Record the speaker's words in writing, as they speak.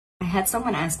had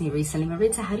someone ask me recently,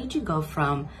 Maritza, how did you go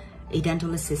from a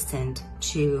dental assistant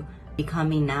to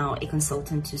becoming now a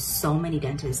consultant to so many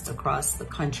dentists across the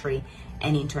country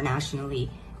and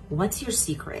internationally? What's your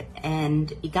secret?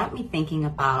 And it got me thinking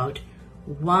about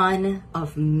one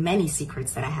of many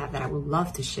secrets that I have that I would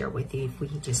love to share with you if we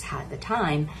just had the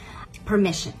time.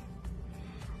 Permission.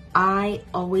 I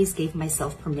always gave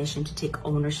myself permission to take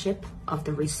ownership of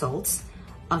the results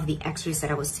of the x-rays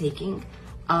that I was taking,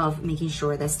 of making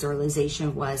sure that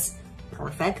sterilization was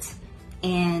perfect.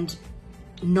 And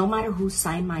no matter who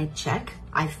signed my check,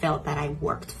 I felt that I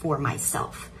worked for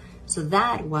myself. So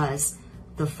that was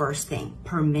the first thing,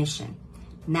 permission.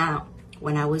 Now,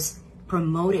 when I was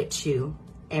promoted to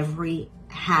every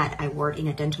hat I worked in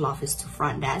a dental office to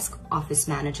front desk, office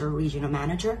manager, regional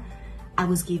manager, I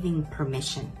was giving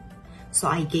permission. So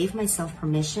I gave myself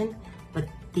permission, but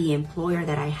the employer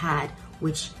that I had,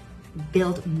 which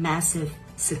built massive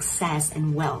success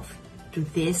and wealth through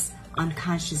this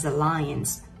unconscious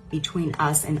alliance between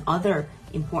us and other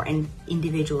important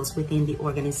individuals within the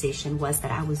organization, was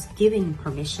that I was giving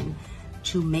permission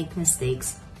to make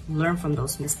mistakes, learn from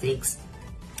those mistakes,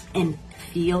 and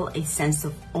feel a sense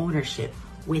of ownership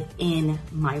within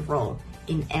my role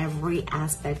in every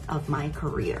aspect of my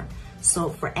career. So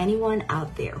for anyone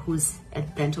out there who's a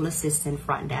dental assistant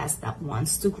front desk that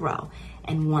wants to grow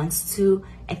and wants to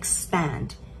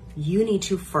expand, you need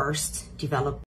to first develop